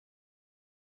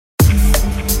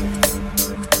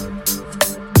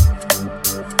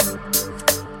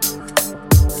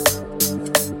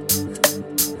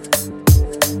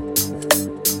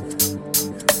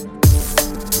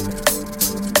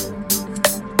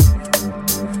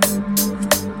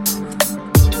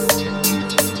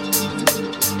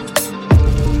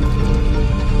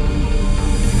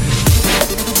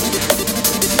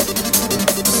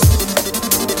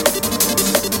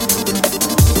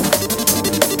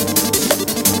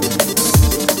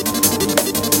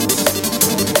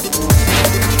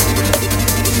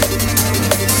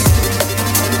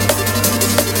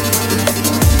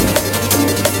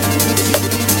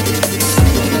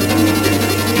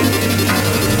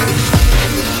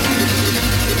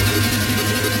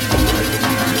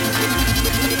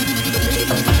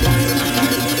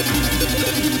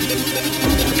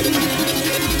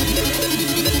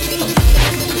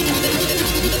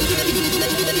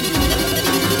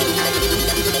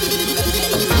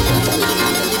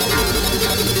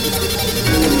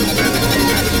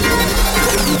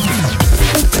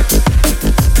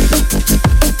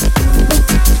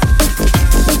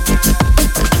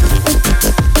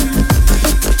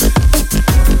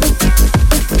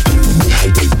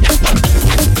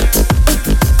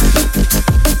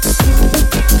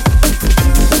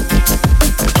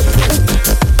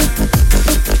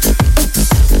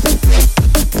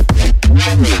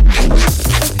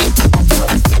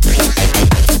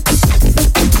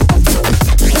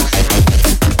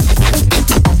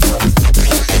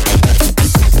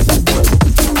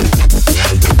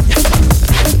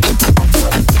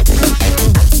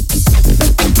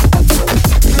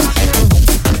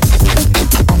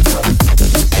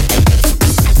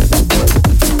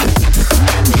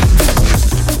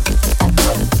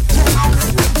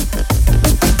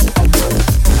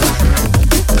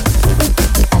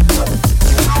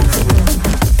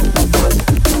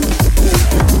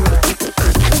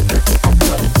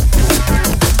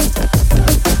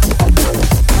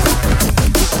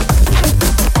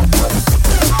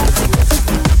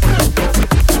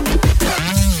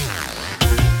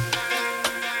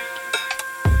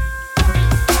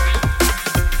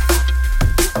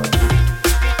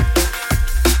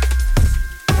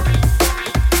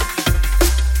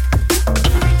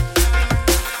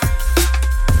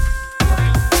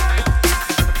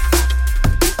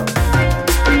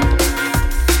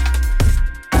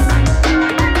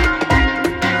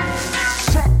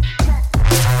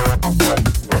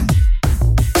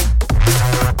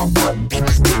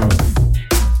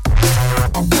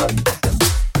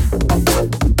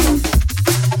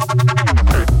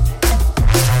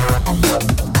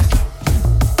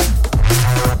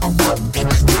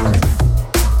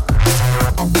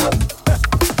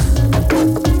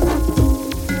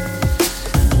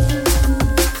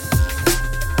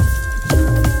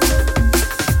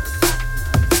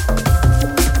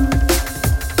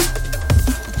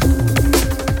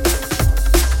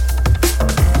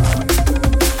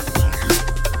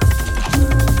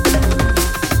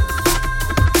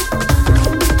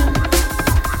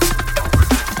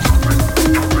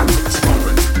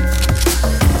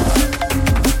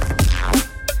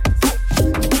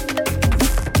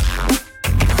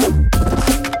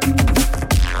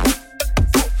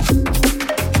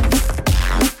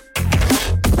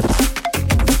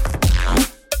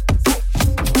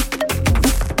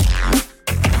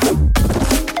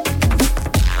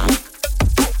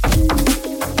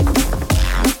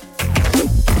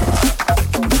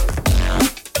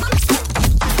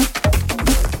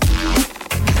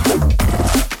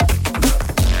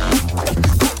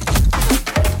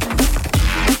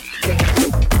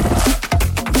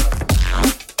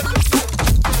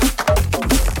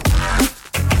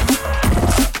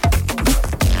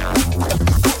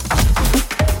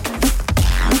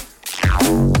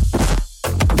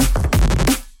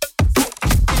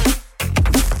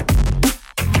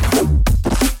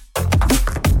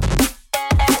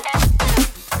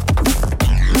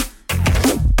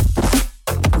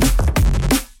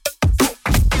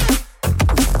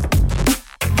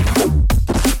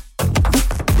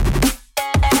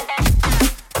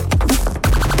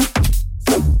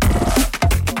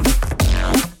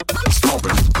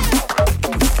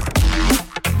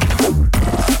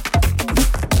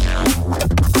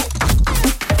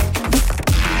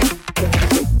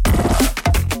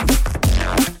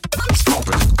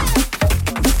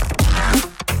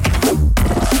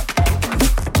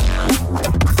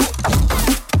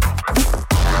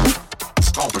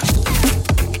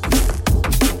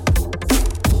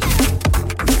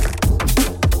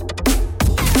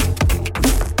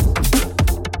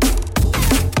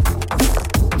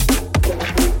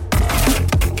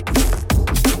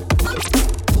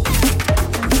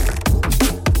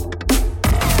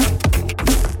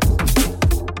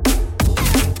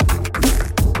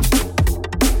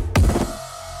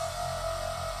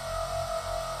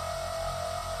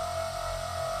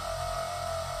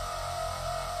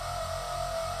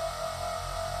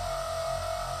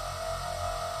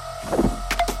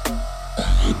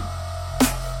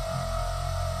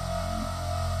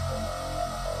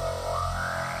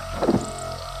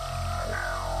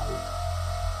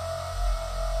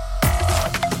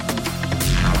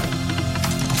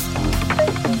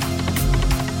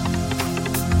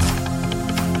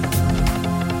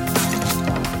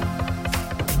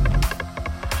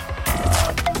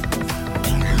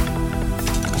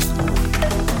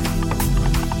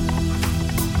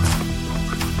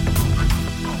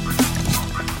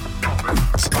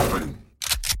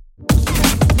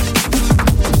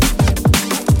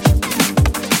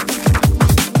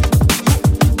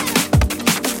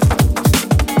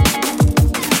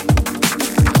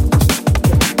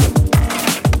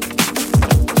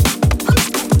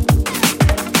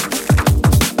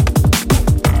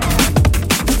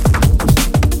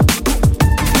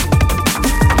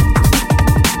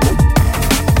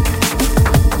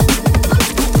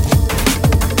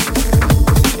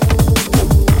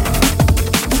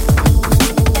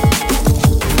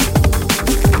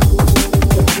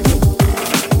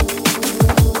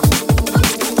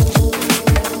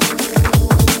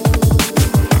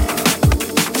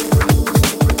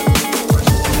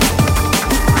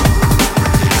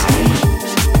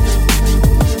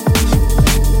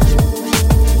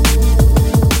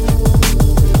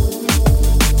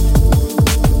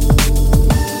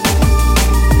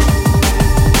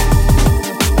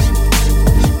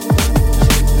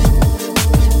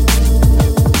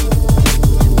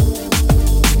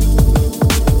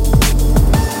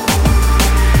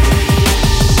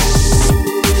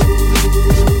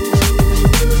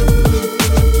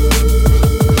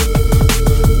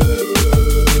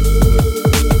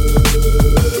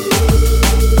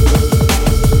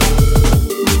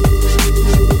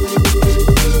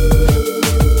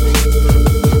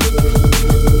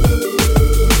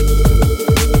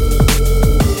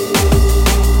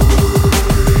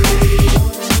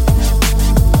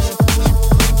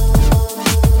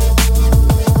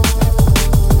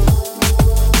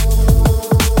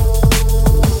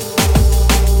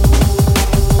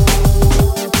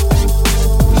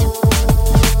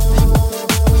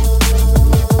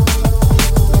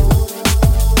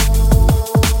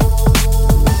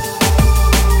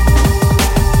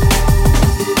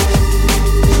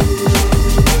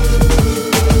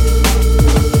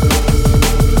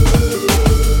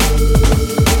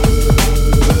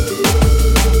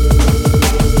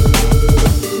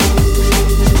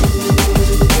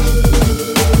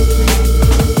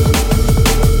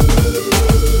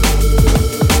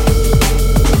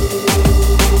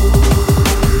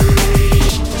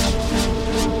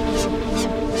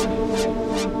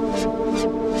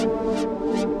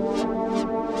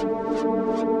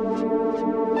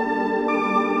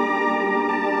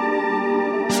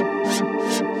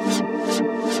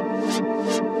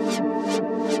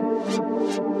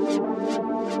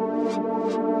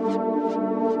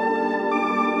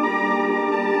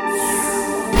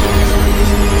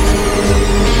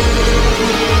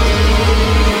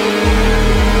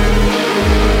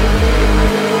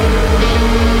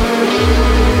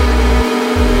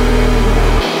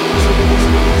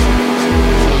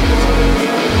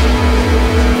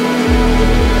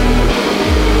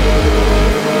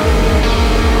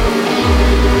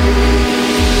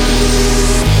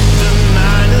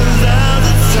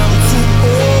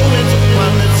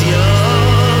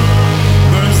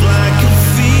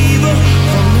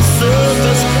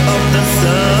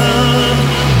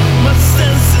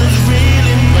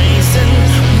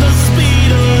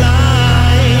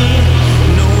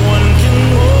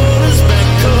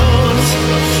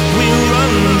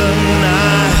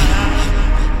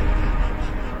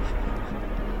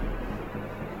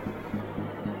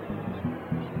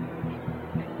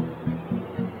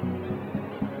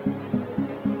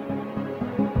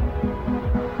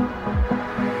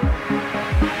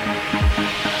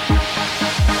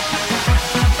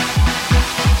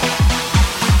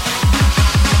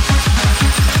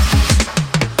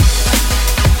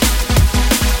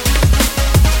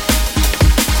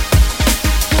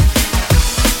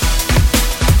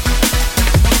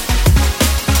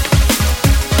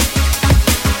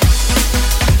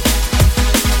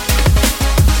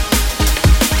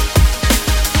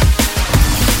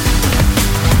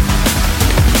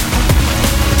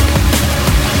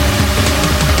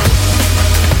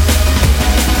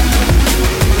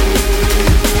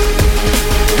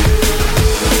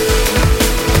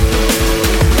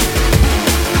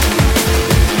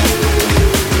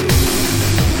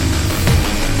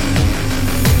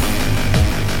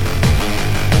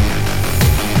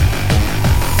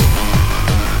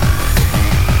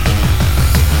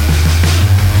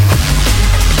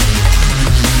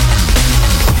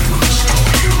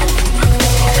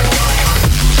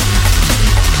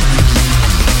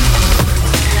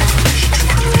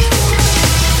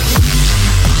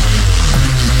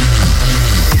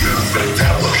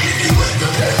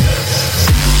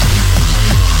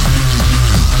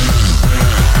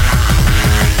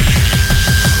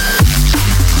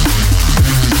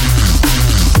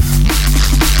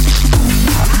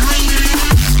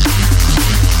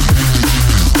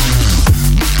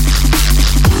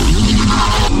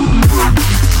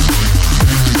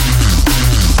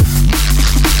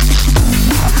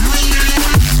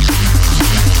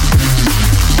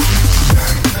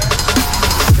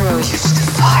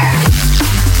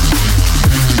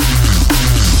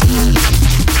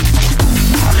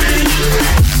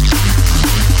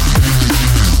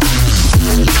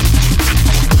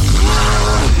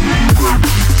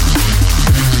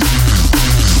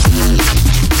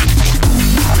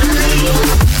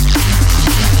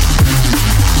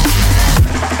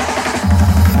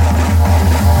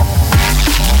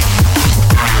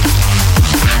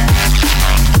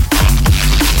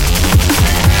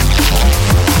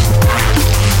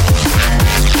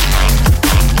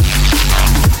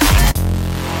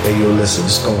listen,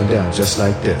 it's going down just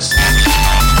like this.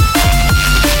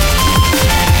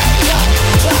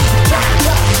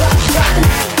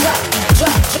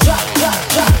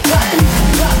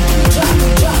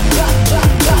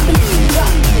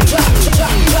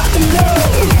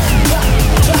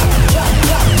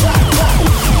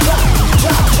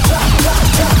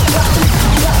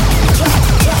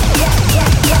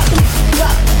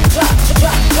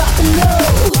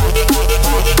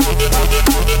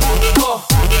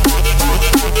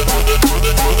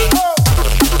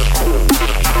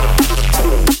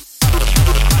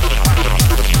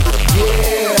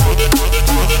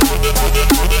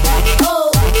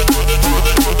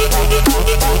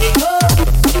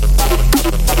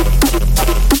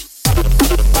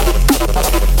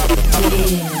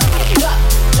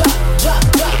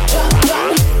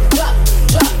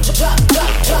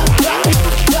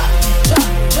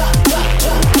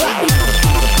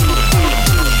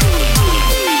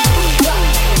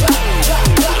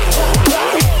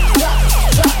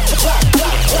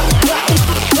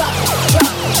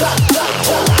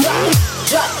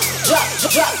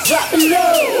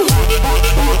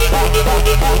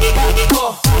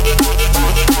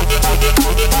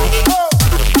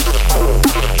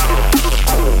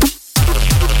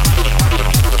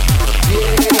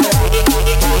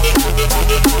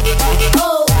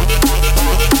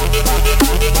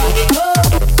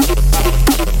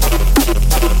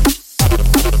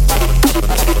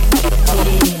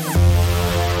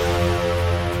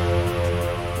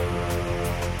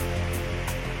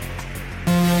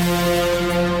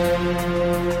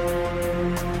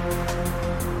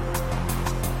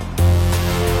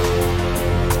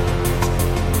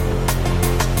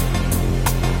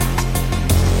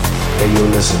 You'll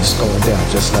listen, it's going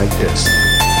down just like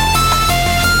this.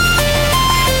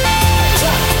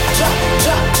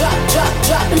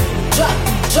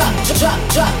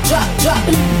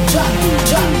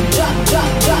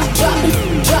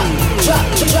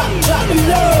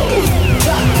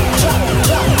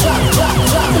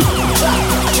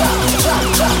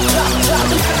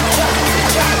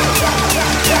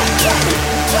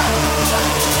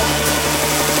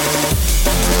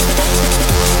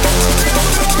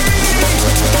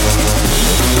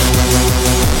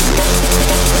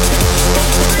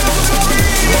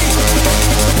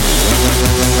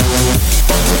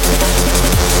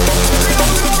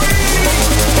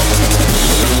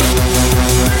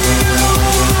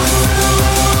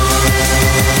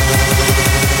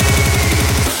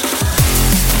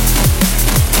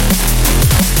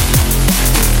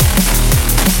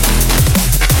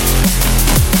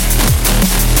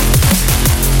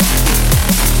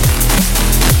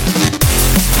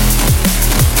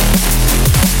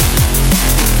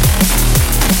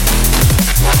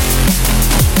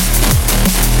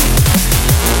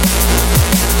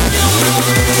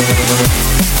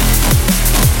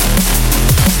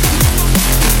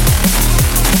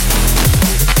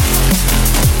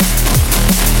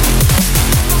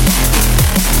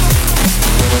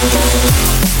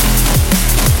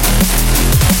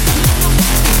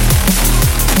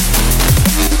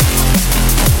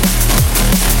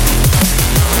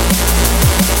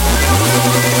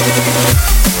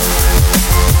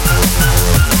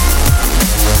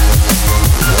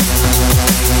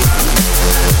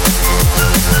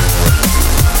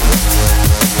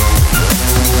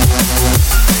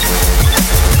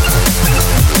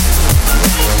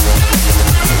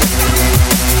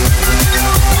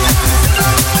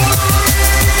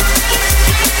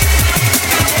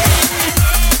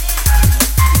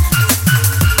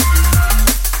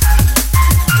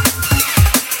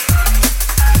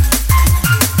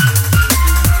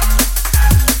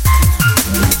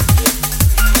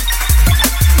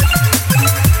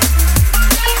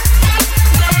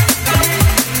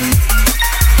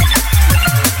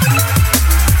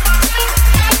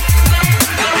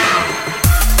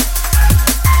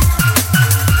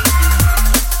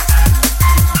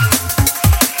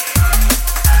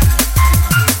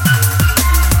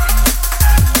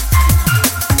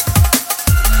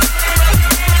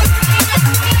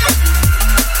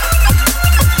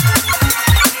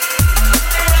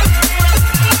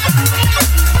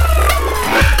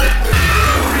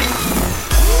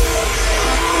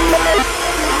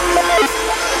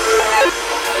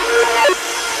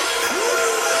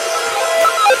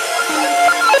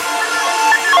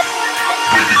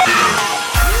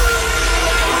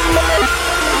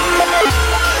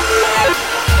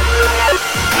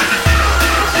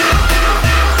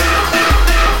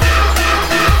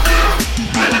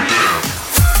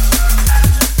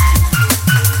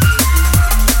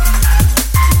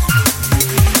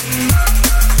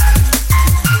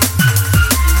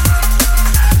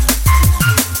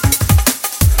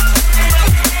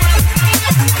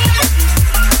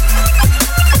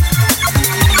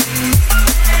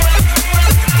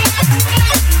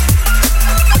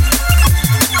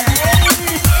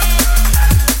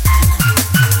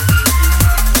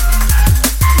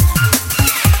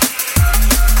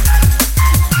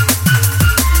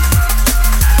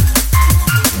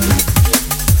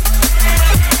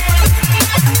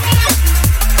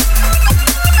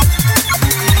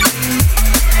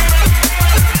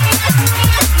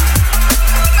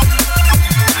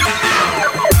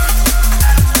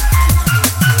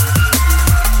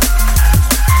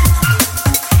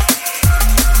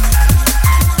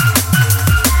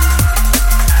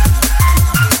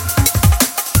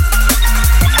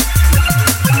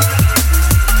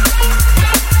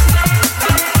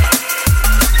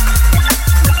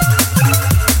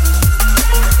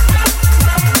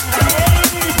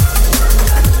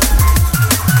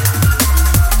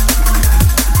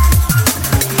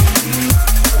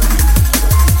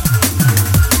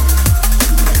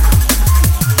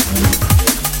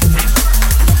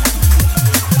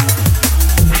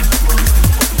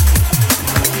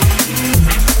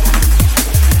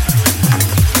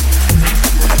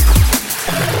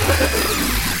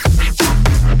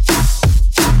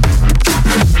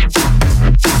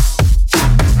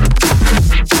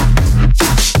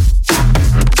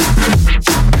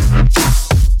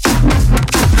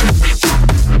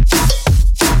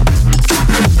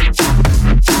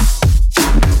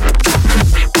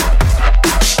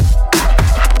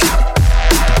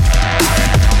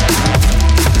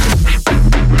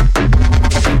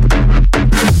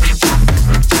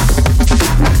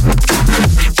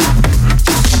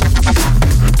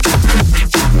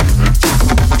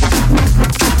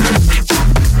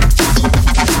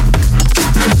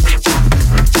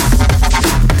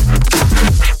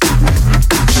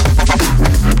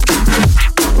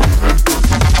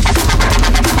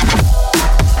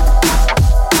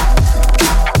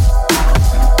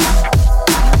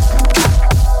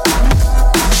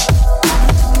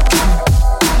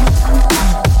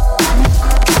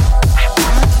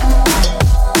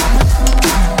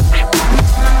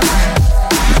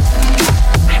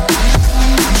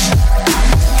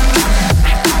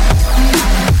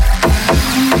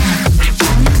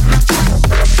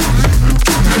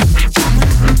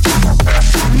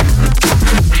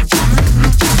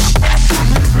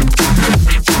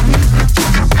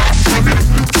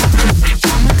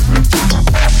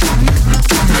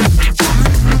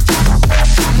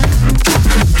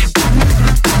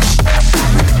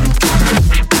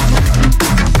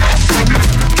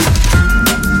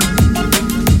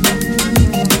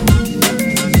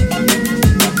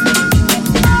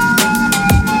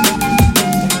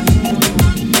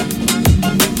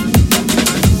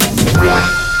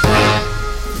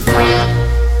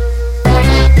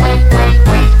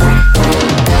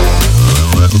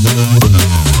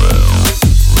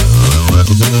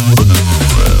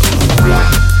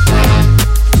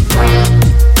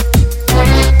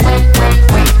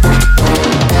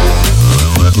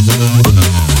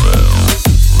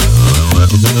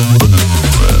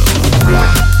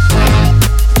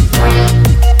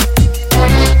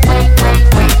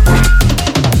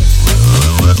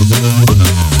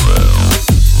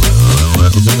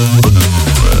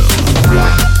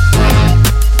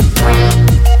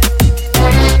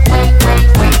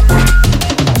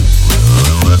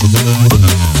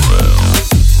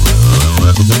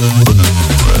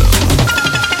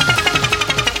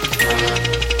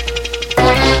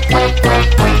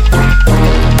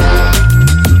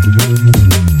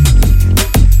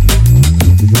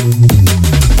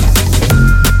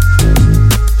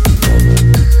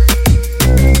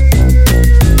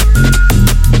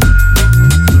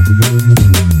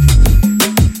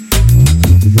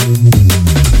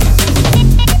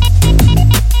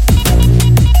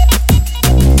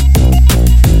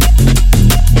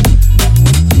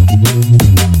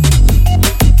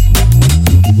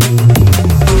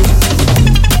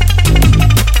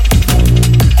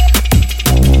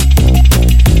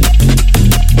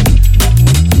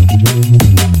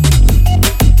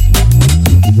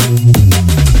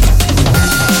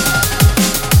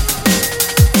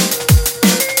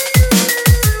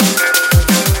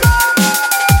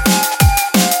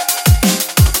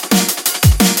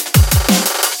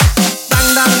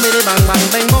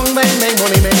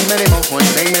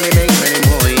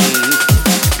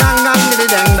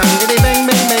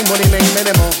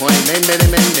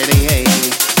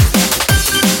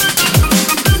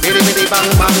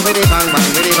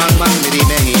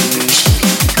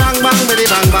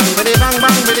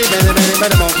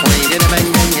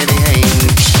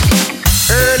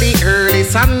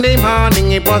 Sunday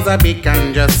morning it was a big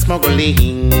and just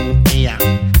smuggling. Yeah.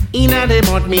 Inna the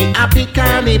mud me a pick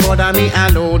and the border me a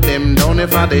load them down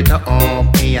for the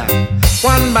top. Yeah.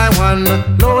 One by one,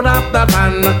 load up the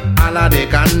van, all of the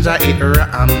ganja it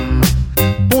ram.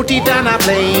 Put it on a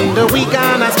plane, the week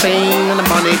on a Spain, the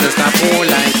money just a pour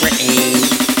like rain.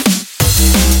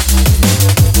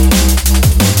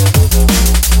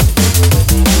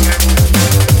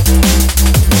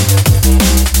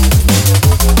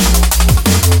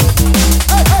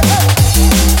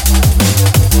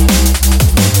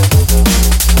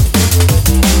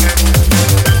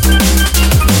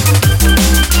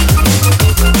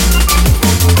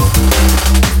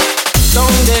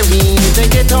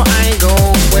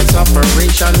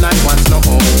 Operation like what's no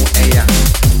oh, yeah.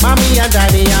 Mommy and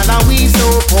daddy and we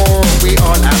so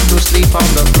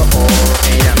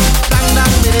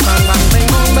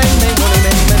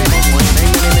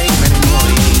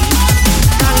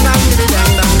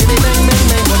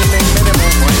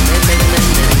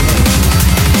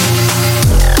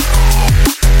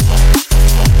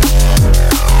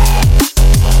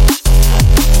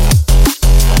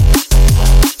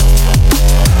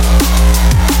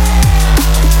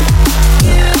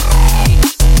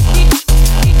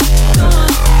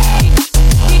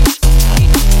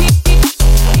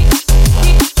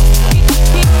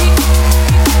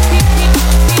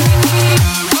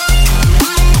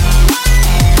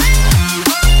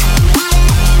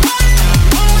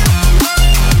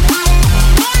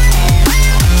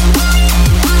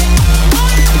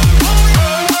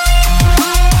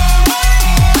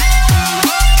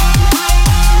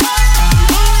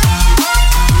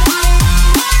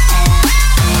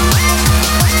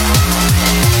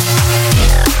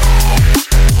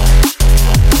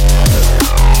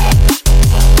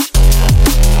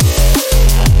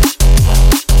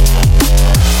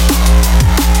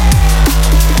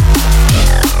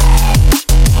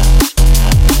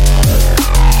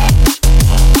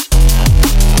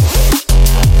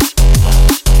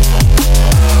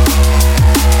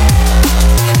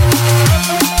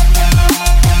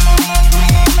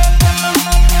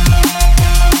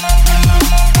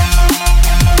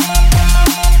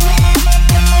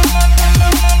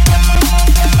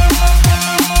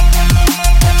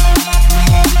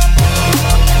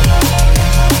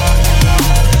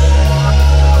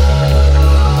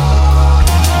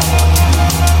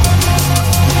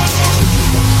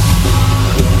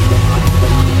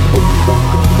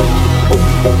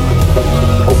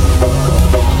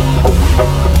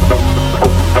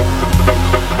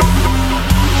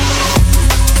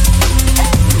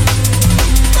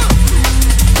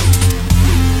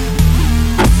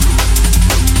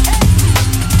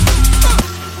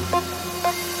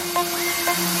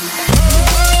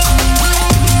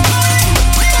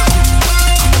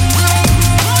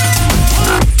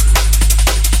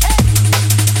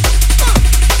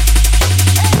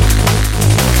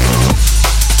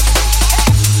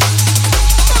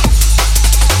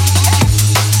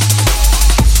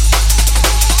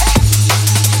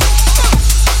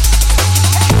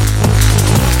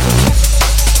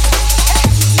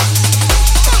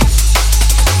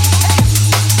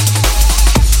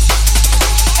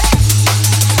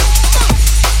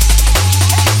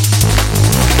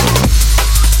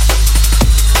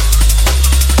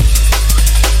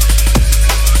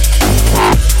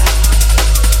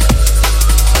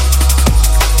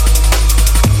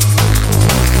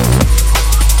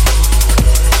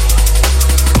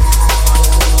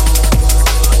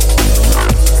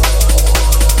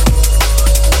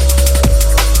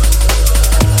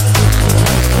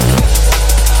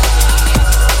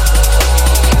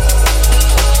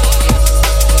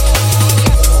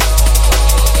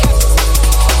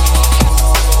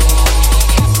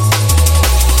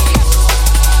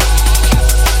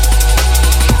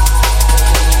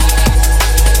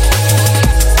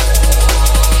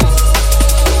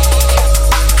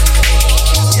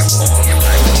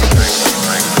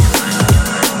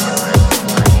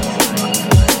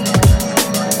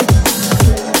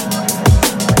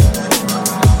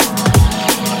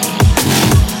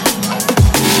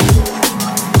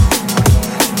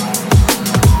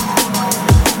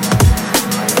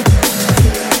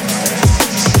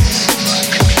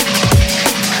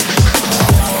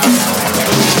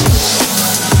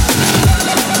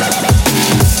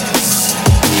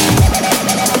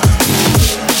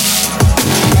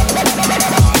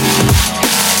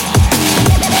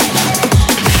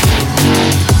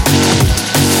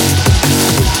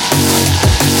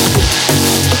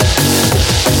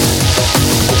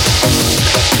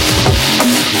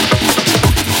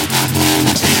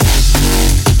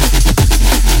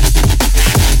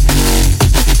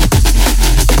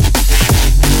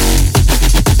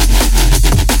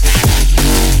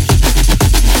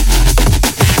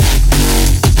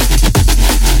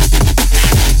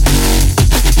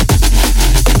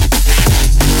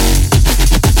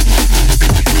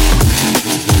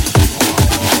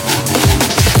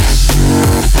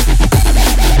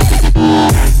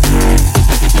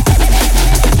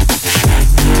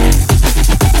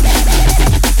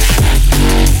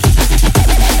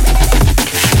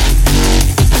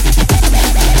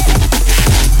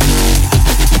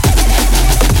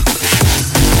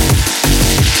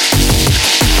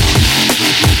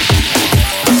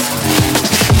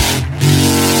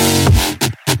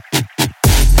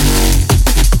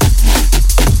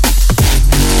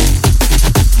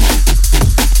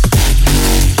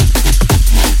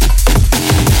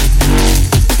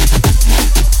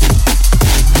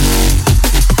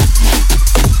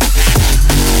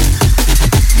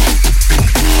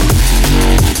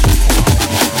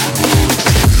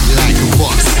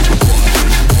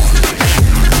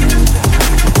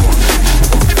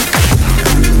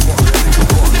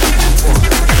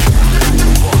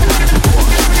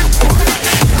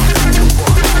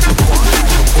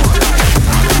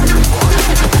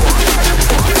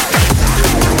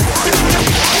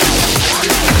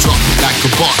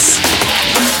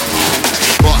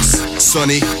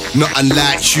Sonny, not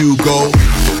unlike Hugo.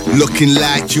 Looking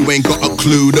like you ain't got a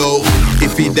clue though.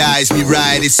 If he dies, me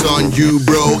ride, it's on you,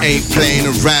 bro. Ain't playing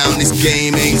around, this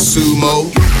game ain't sumo.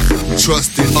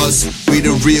 Trust in us, we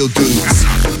the real dudes.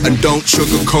 And don't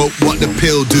sugarcoat what the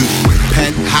pill do.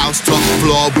 Penthouse top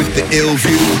floor with the ill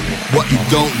view. What you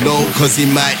don't know, cause he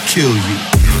might kill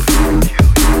you.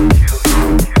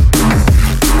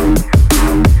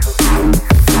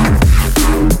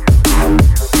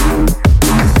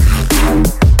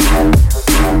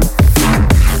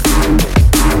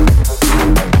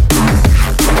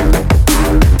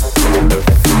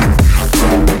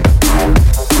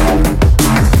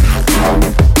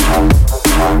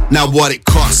 Now what it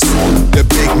costs, the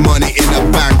big money in a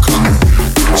banker.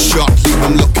 Shot leave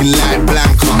them looking like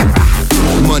Blanca.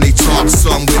 Money talks,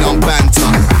 son, we don't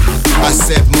banter. I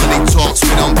said money talks,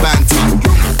 we don't banter.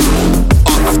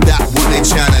 Off that, what they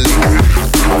channeling.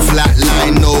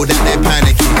 Flatline, know that they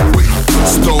panicking.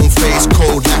 Stone face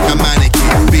cold like a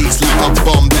mannequin. Beats like a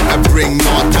bomb, better bring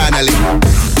more canneling.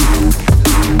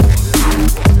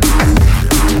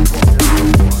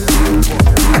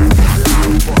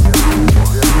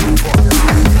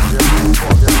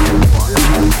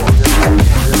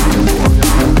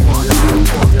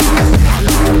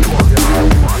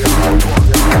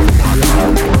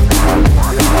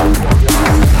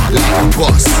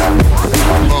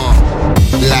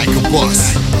 Like a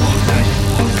boss.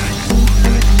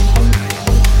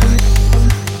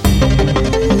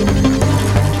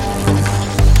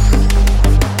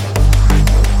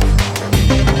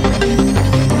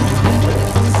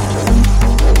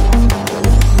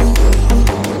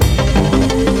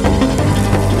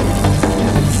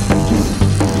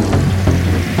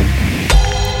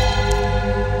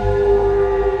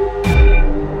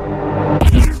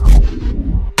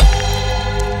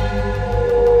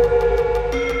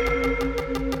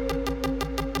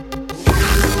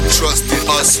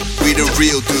 We the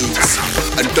real dudes,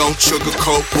 and don't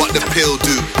sugarcoat what the pill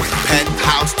do.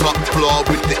 Penthouse top floor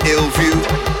with the ill view.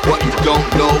 What you don't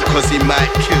know, cause he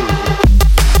might kill you.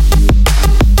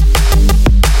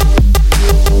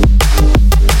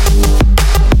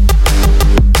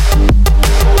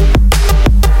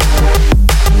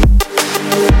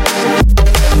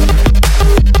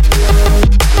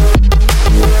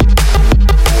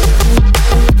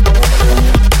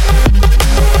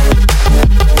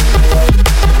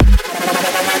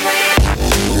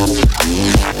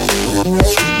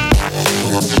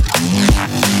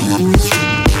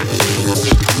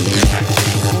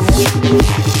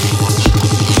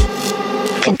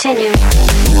 Continue.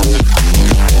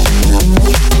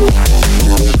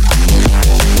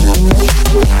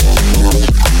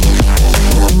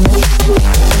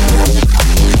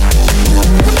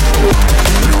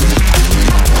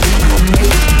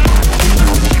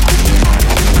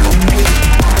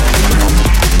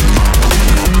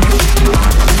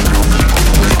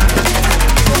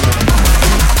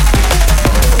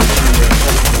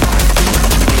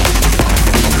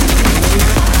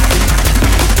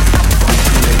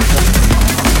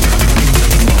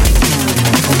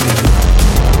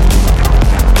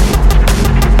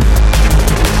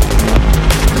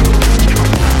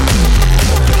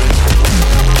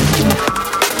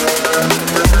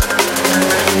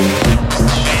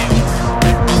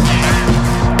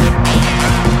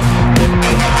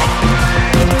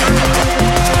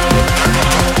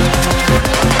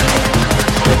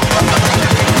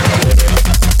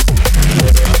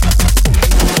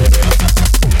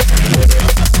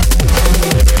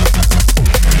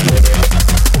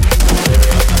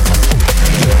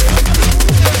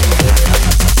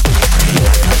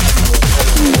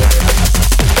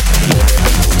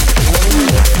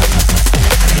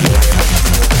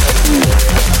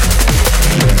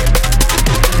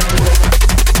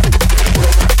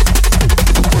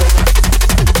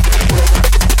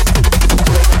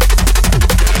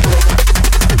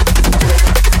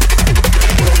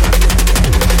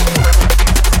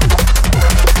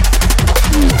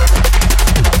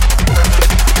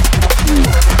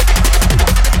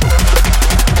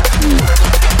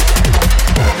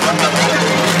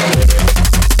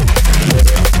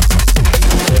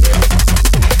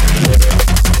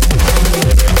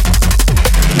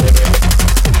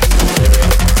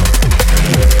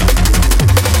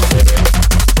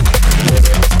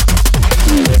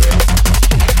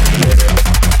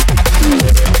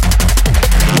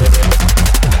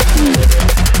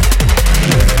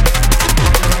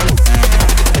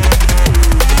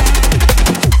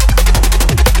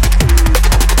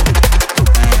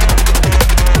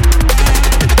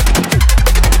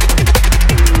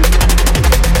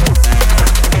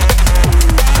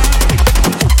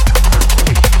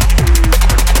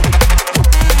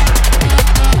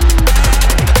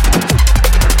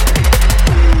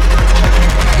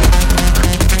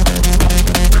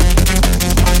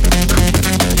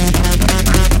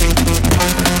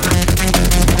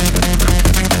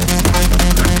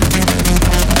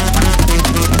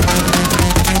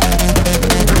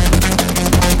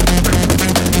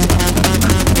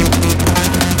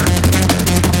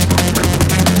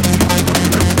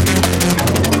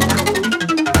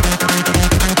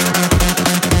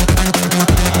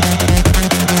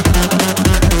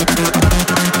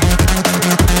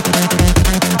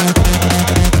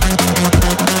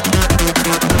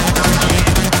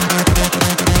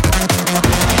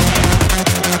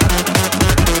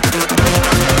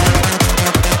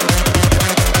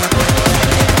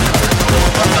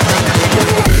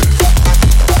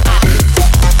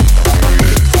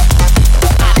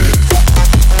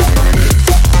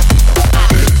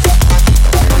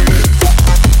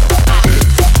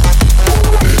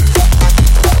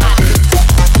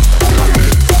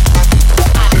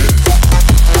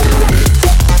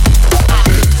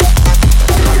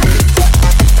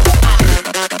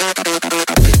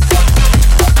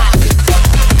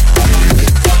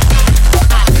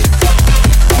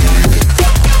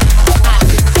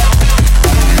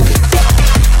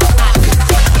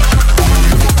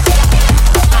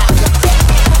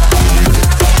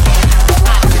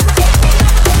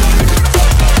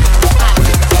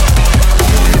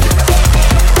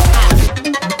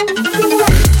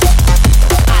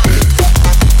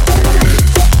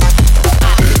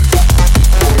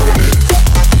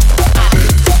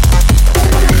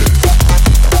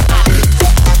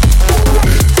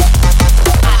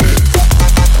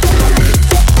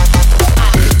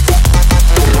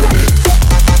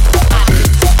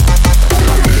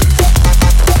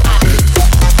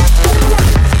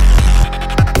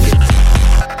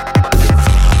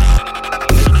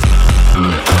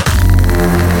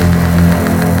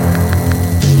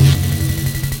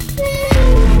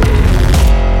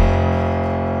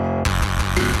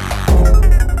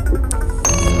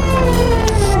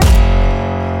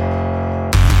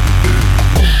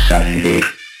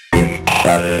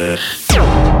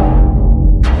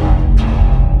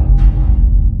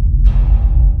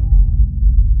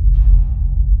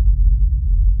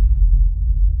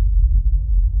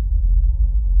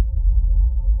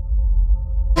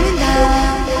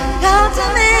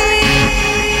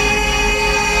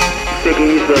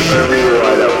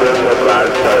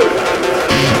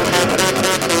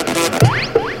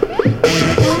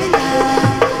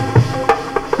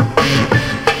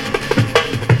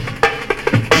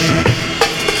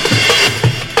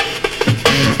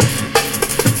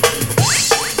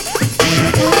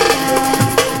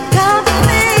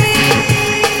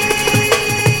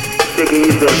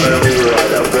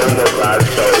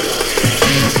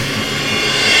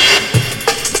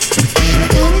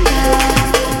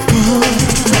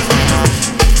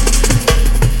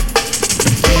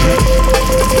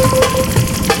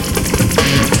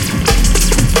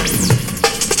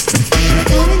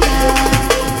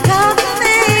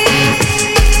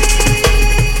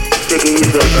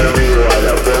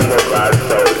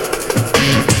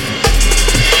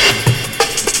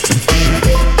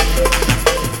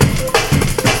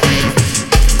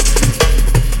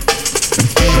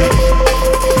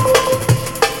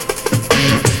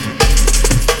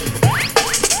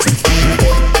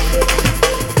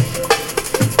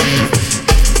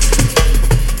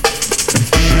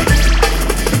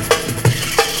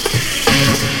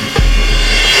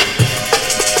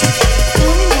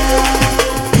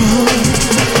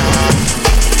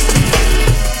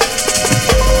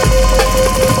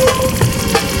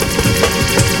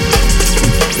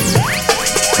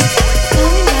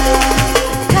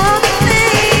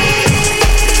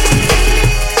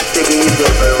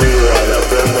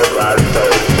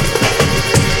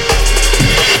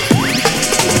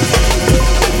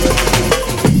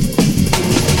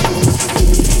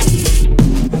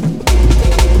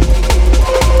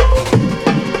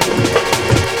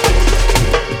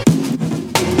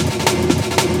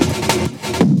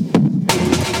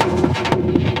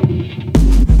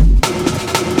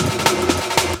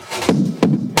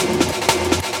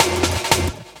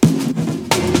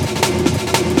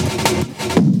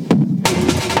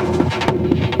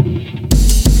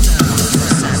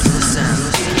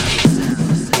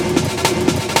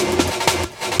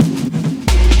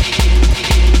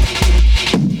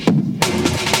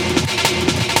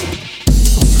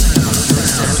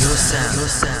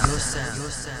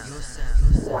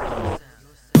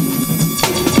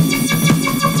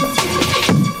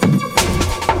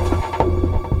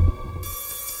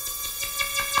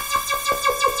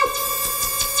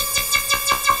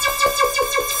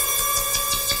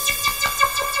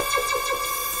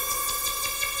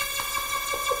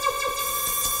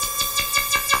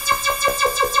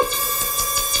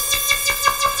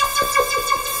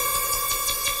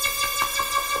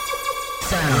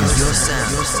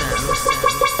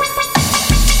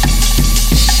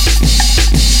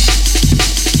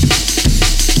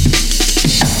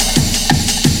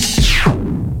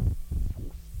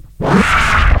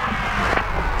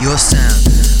 Your sound.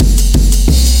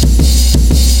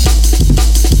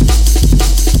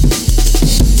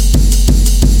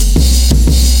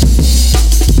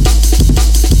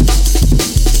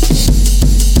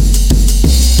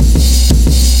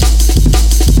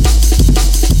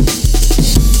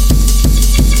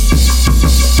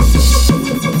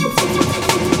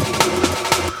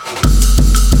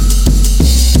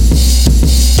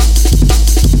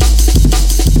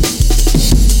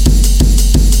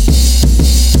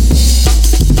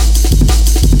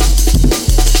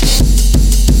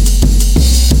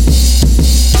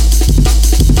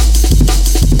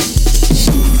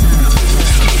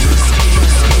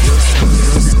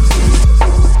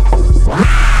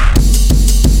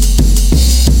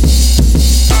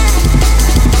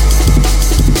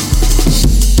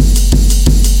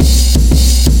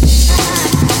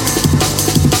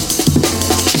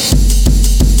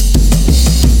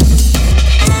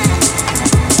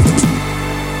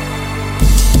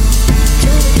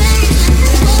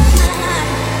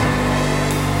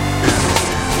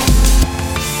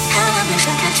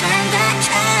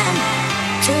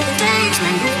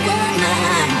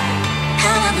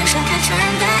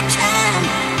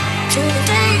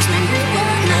 Days when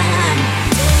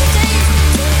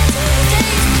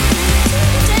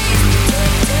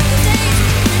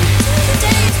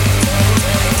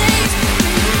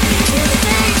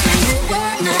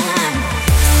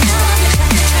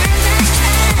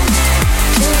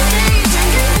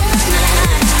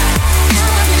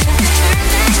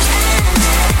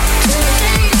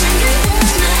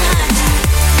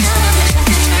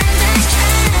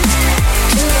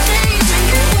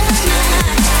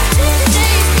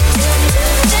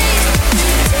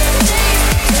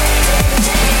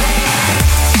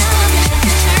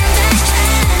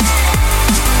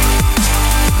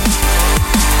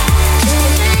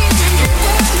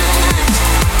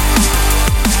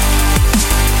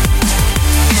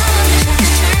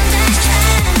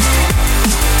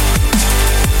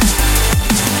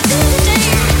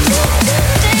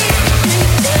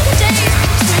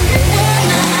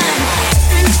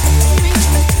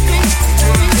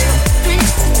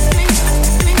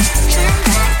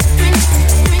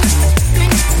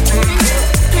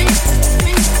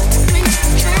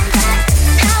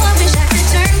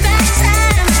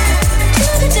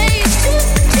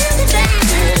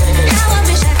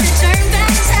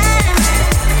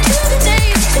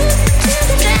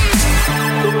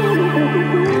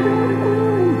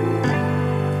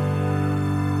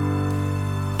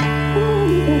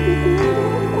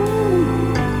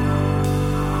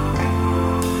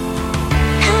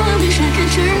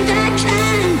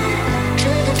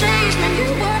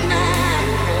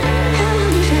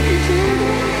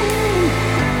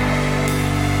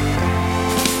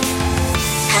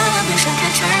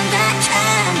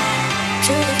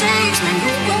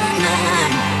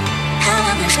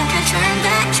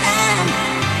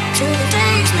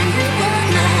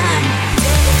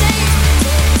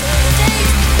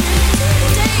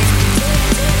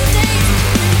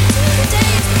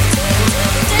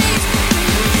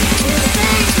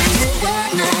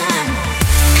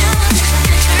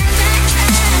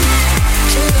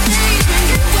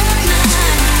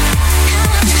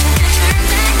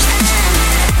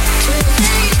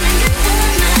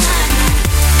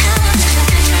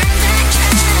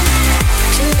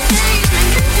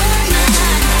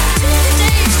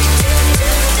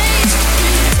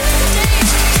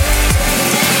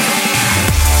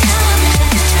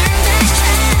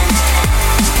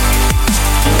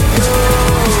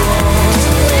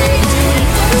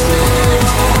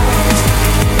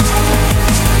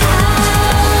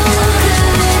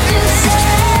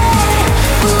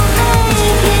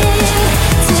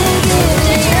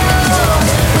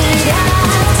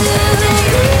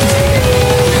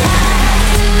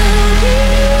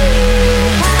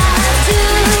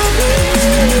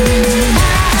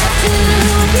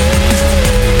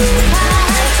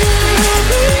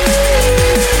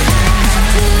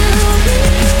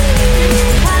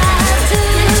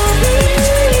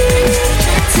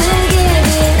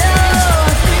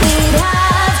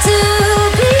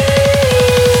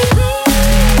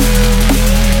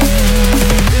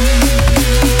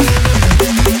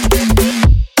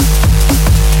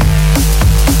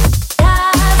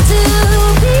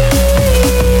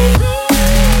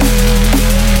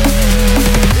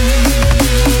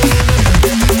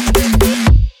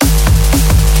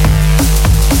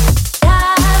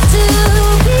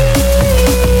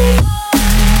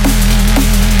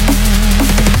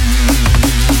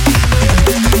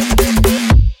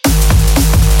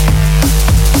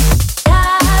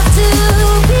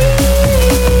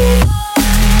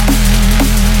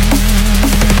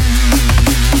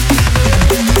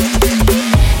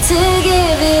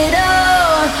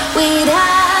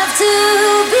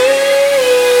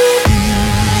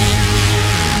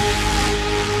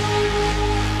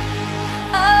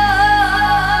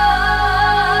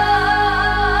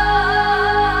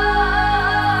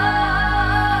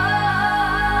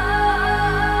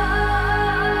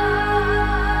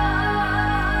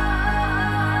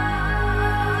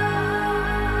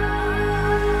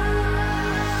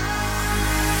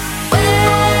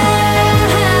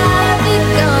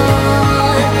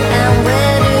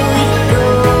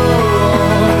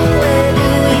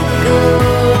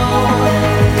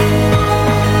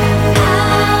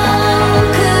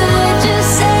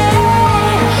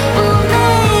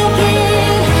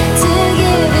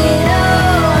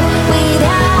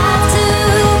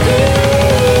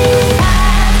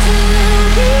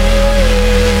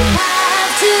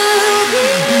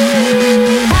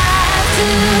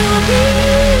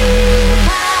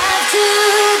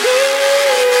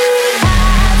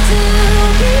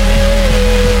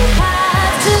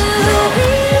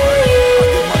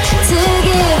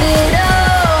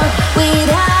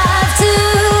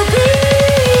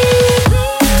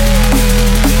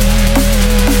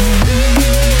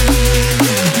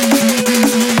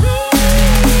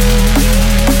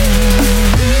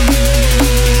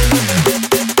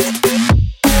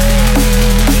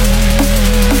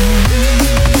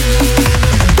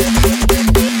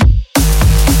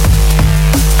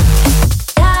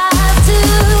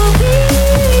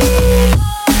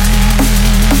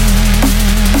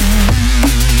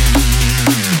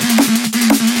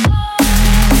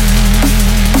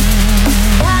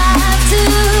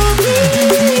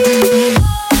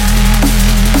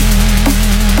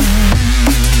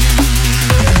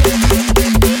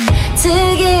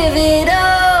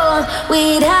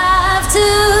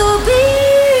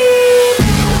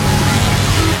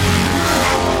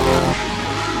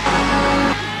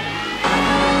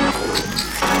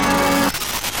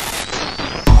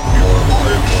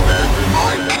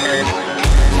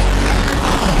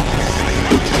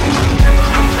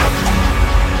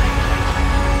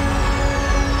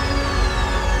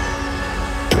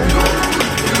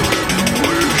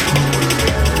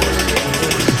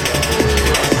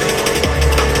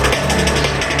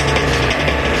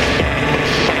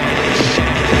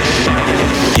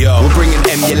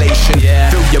emulation.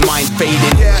 Feel your mind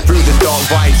fading through the dark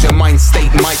vibes. Your mind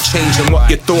state might change, and what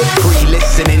you thought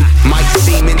pre-listening might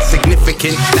seem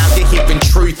insignificant. Now you're hearing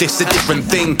truth, it's a different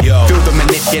thing. Feel the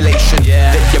manipulation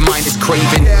that your mind is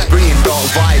craving. Bringing dark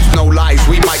vibes, no lies,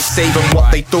 we might save them.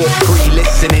 What they thought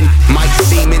pre-listening might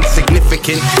seem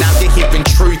insignificant. Now you're hearing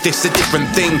truth, it's a different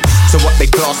thing. So what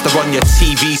they plaster on your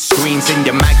TV screens, in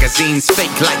your magazines,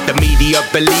 fake like the media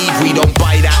believe. We don't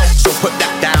buy that, so put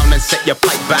that down and set your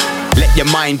pipe back. Let your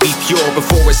mind be pure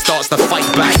before it starts to fight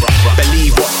back.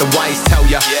 Believe what the wise tell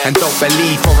ya, and don't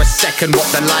believe for a second what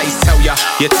the lies tell ya.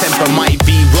 Your temper might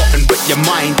be rotten, but your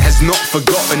mind has not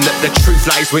forgotten that the truth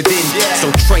lies within.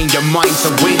 So train your mind to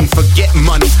win. Forget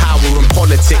money, power and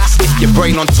politics. Get your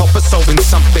brain on top of solving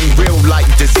something real like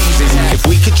diseases. If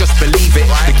we could just believe it,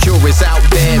 the cure is out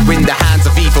there in the hands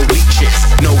of evil leeches.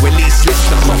 No release less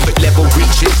the profit level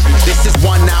reaches. This is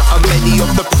one out of many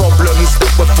of the problems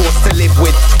that we're forced to live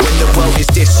with when the world is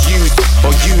disused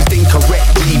or used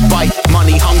incorrectly by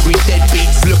money hungry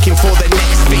deadbeats looking for the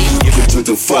next feast. Welcome to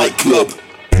the Fight Club.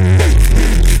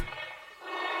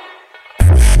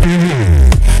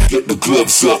 Get the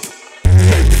gloves up.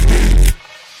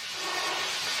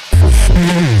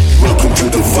 Welcome to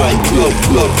the Fight Club,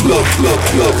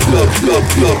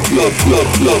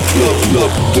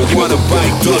 club. Don't wanna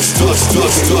bite dust.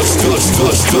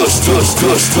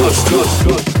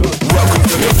 Welcome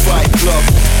to the Fight Club.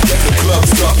 Get the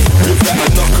gloves up. You better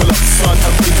knuckle up, son,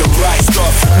 and bring the right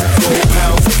stuff. Go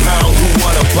pound for pound, who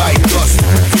wanna bite dust?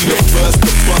 Be the first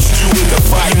to bust you in the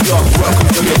Fight Club. Welcome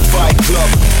to the Fight Club.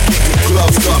 Get your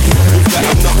gloves up. You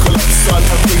better knuckle up, son,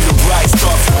 and bring the right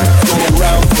stuff. Go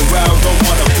round for round, don't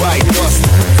wanna bite dust.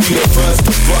 Be the first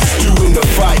to bust you in the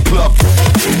Fight Club.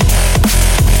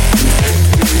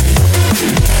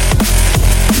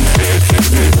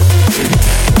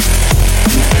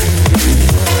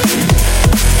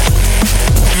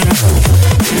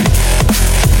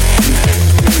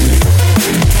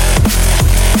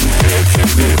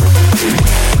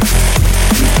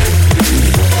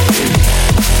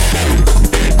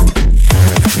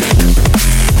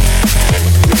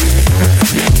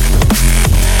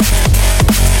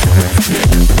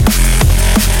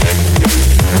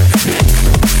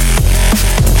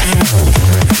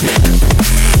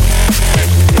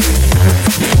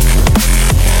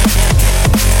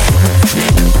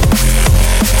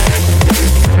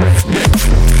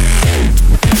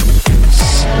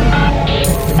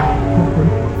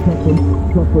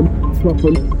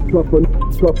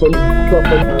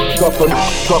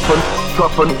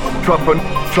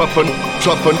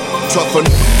 Toughen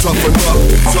up,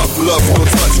 tough love, no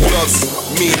touch gloves.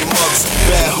 Mean mugs,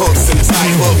 bare hooks and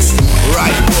tight hooks.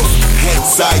 Right hook, head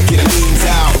side, get leaned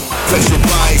out.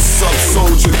 Pressurized, some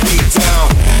soldier beat down.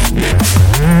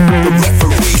 The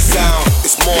referee sound,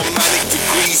 it's more manic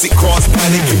degrees. It cause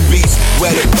panic and beats.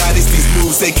 Where the baddest, these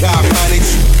moves they can't manage.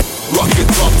 Rock your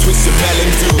top, twist your melon,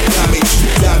 do damage.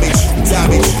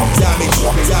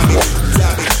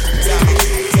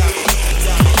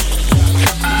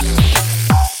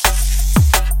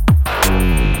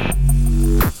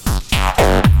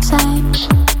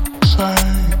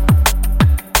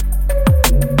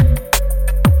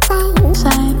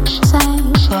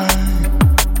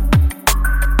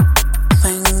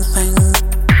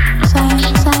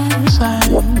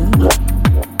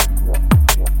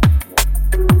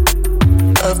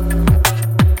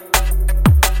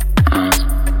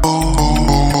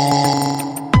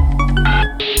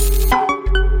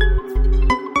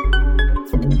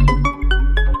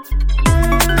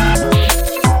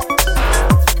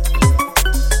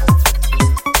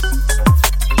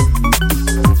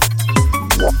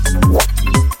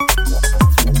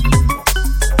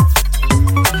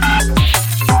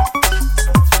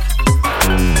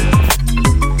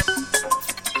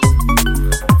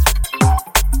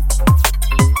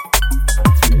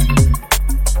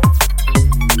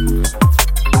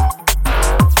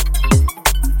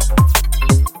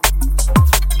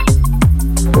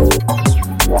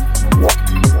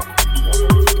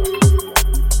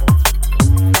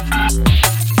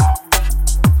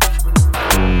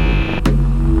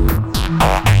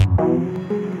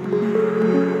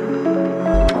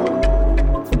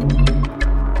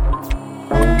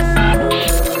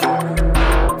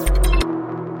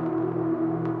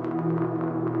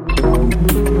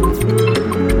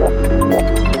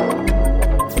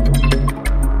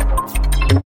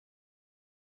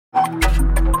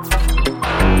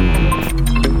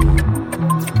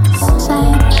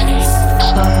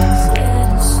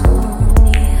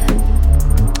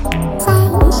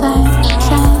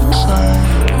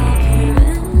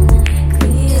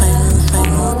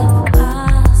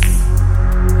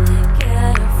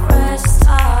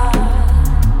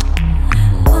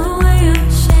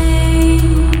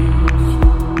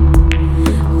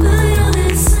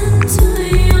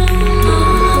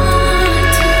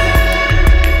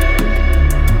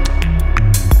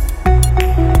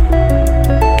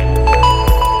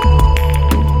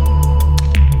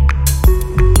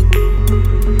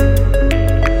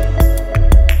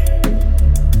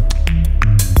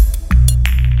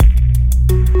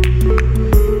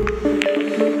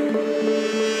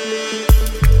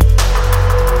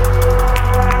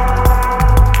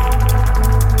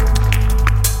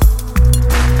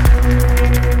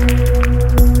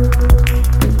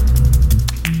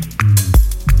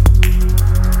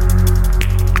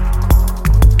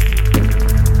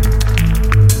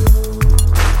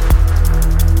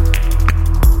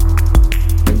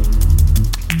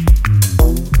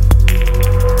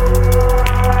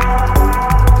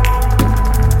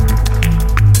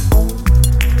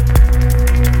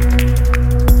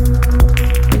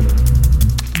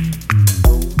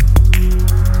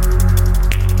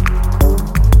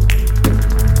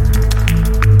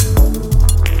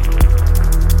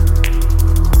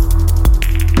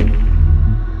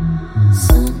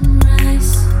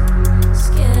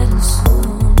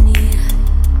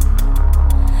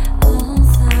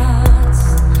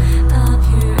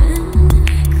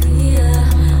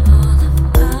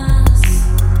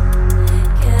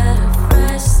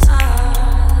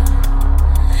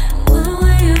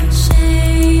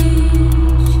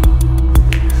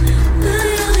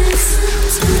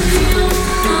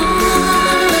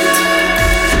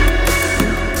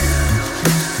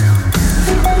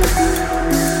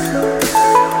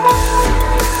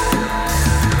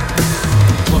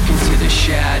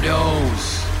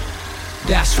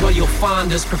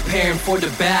 find us preparing for the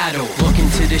battle. Look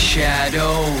into the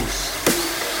shadows.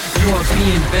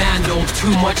 European vandal,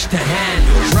 too much to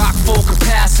handle. Rock full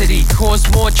capacity, cause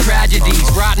more tragedies.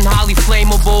 Rotten, highly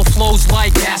flammable, flows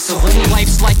like gasoline.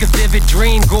 Life's like a vivid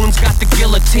dream, goons got the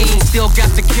guillotine. Still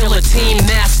got the killer team,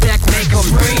 Nasdaq make them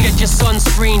green. Get your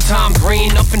sunscreen, Tom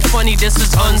Green. Up and funny, this is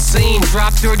unseen.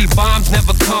 Drop 30 bombs,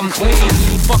 never come clean.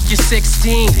 Fuck your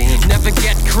 16, never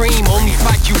get cream. Only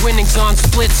fight your winnings on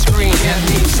split screen. Get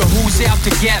me, so who's out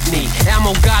to get me?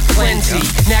 Ammo got plenty,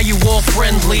 now you all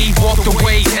friendly. Walked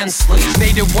away tensely,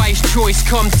 made a wise choice,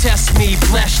 come test me.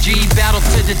 Bless G, battle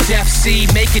to the death, see,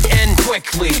 make it end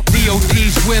quickly.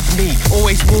 DOD's with me,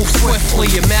 always move swiftly.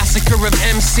 A massacre of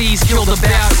MCs, killed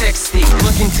about 60.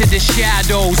 Looking to the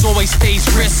shadows, always stays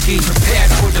risky.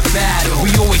 Prepared for the battle,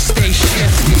 we always stay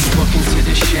shifty. Looking to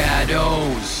the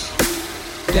shadows,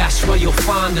 that's where you'll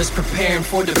find us preparing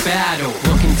for the battle.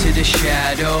 Looking to the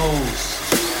shadows.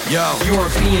 Yo.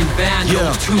 European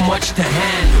vandals, too much to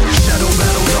handle. Shadow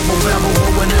battle, double barrel,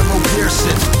 bow and arrow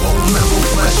piercing. Bone metal,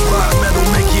 flesh rock, metal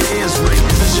make your ears ring.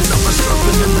 Vision of a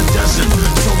serpent in the desert.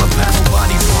 Solar panel,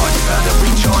 body part,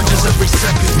 battery charges every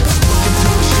second. Look into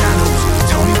the shadows,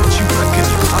 tell me what you reckon.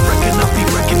 I reckon I'll be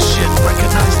wrecking shit,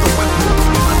 recognize the weapon.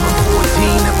 Remember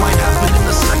 14, it might happen in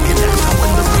a second. And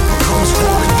when the reaper comes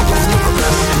calling, you won't leave a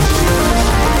message.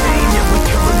 Pain, yet we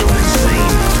killing them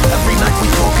insane. Every night we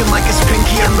talking like it's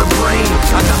Pinky and the Brain.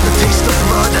 I got the taste of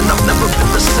blood and I've never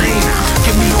been the same.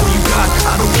 Give me all you got,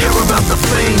 I don't care about the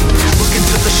fame. Look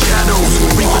into the shadows,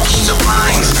 read between the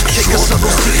lines. Take a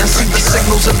subtle seat and see the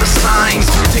signals and the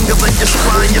signs. Tingle in your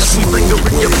spine, yes we linger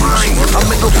in your mind. A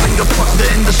middle finger, fuck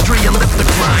the industry and lift the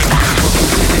grind. Look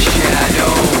into the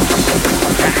shadows,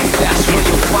 that's where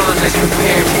you'll find us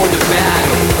prepared for the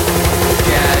battle.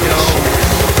 Shadows,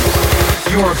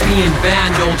 European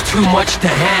vandal, too much to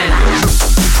handle.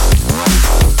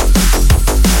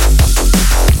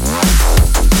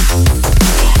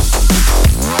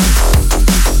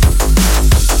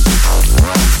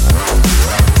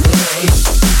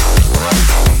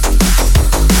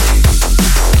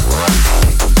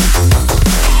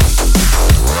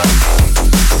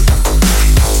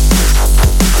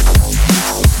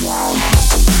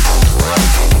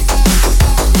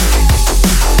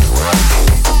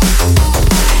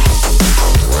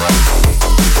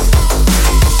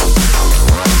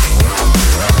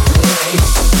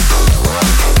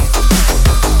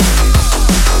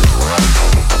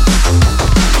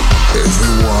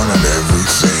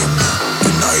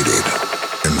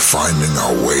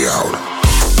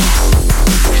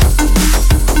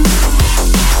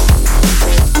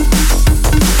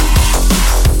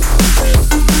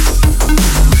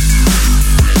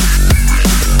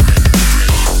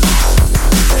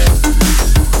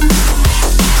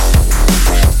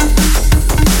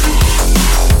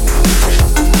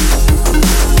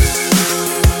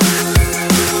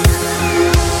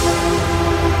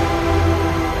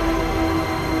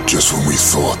 Just when we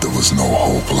thought there was no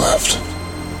hope left,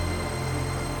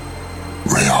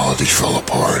 reality fell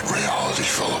apart. Reality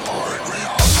fell apart.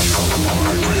 Reality fell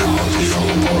apart. Reality fell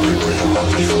apart.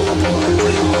 Reality fell apart.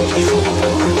 Reality fell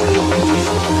apart. Reality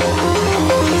fell apart.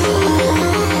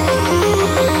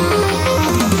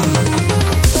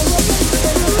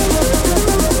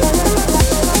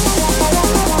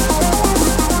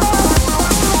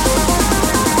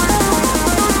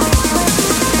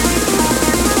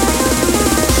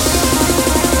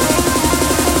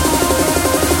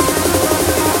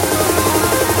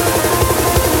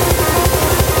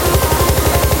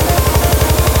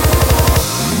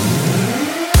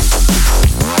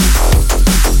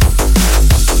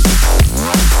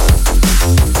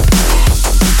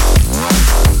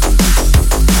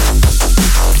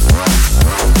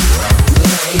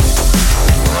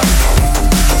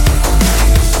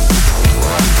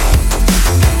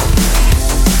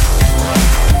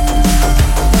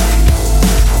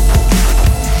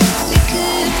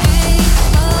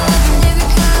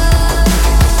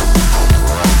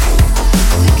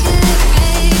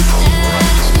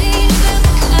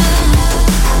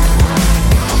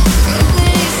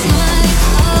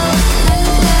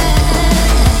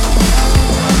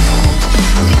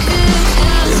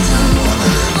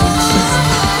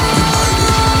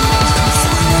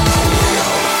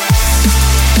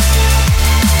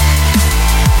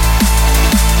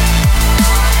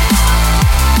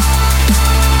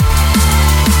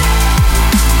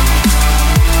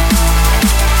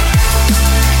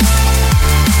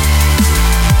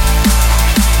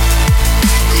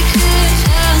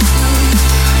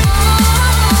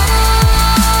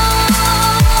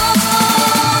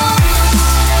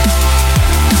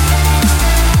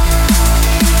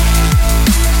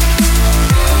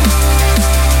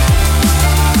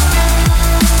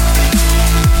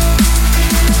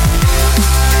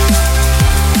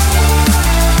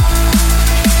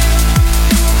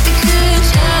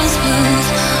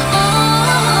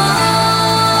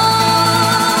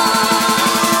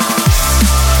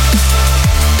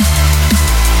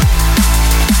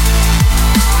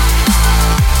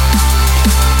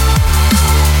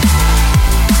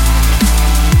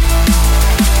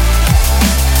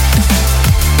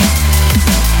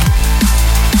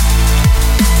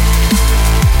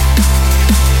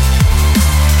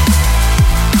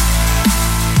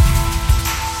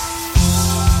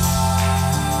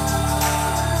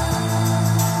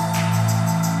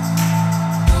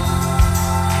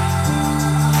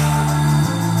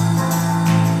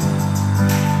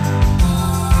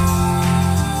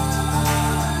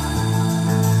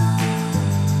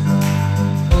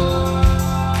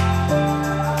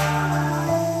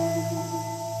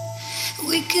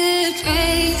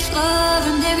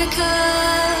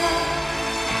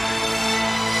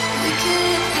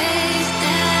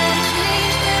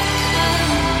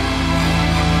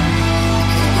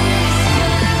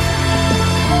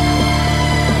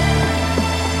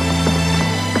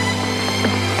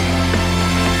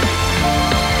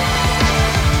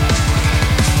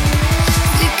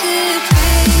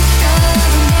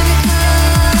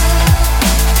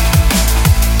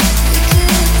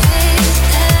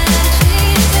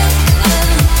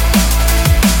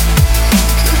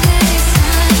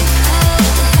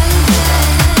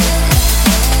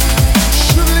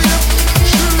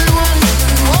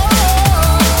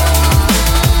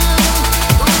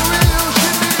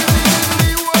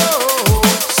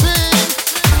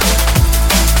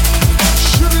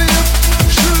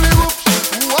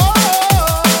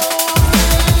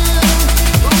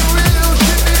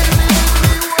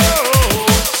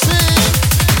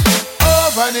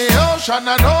 ocean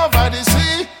and over the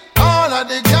sea. All of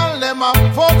the girl them a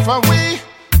vote for we.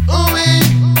 Ooh-wee,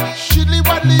 shiddly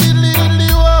waddly diddly diddly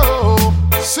whoa.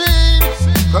 Sing,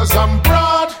 cause I'm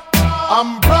broad,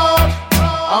 I'm broad,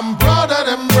 I'm broader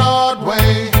than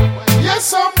Broadway.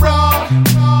 Yes, I'm broad,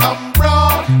 I'm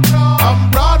broad,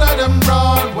 I'm broader than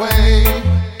Broadway.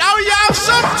 Now you have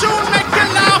some tune make you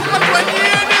laugh, but when you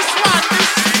hear this one,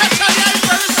 this special is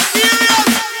very serious.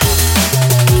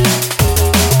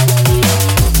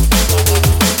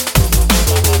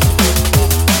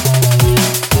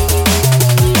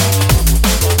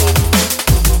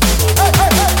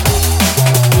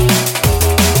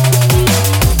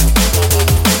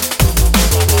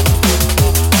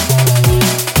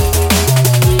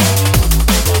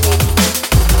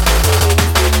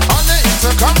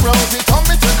 Rosie told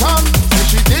me to come. Said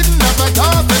she didn't have a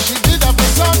daughter, she did have a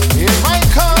son. Here I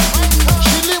come.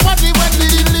 Shilly waddy waddy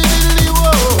diddly diddly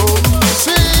whoa.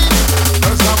 Sing,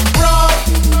 cause I'm broad,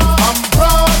 I'm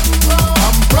broad,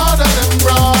 I'm broader than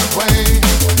Broadway.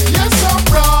 Yes, I'm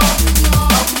broad,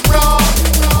 I'm broad,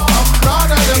 I'm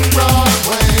broader than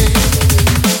Broadway.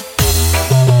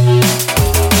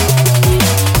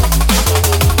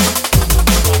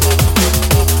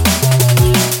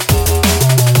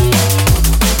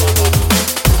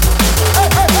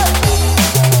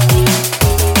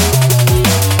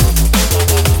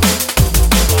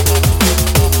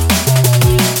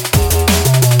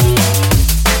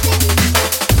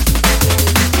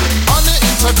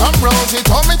 Rosie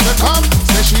told me to come.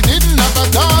 Said she didn't have a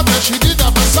daughter, she did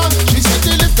have a son. She said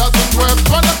the lift doesn't work,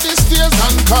 run up the stairs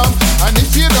and come. And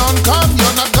if you don't come,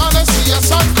 you're not gonna see your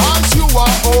son. Cause you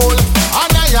are old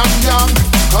and I am young.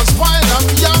 Cause why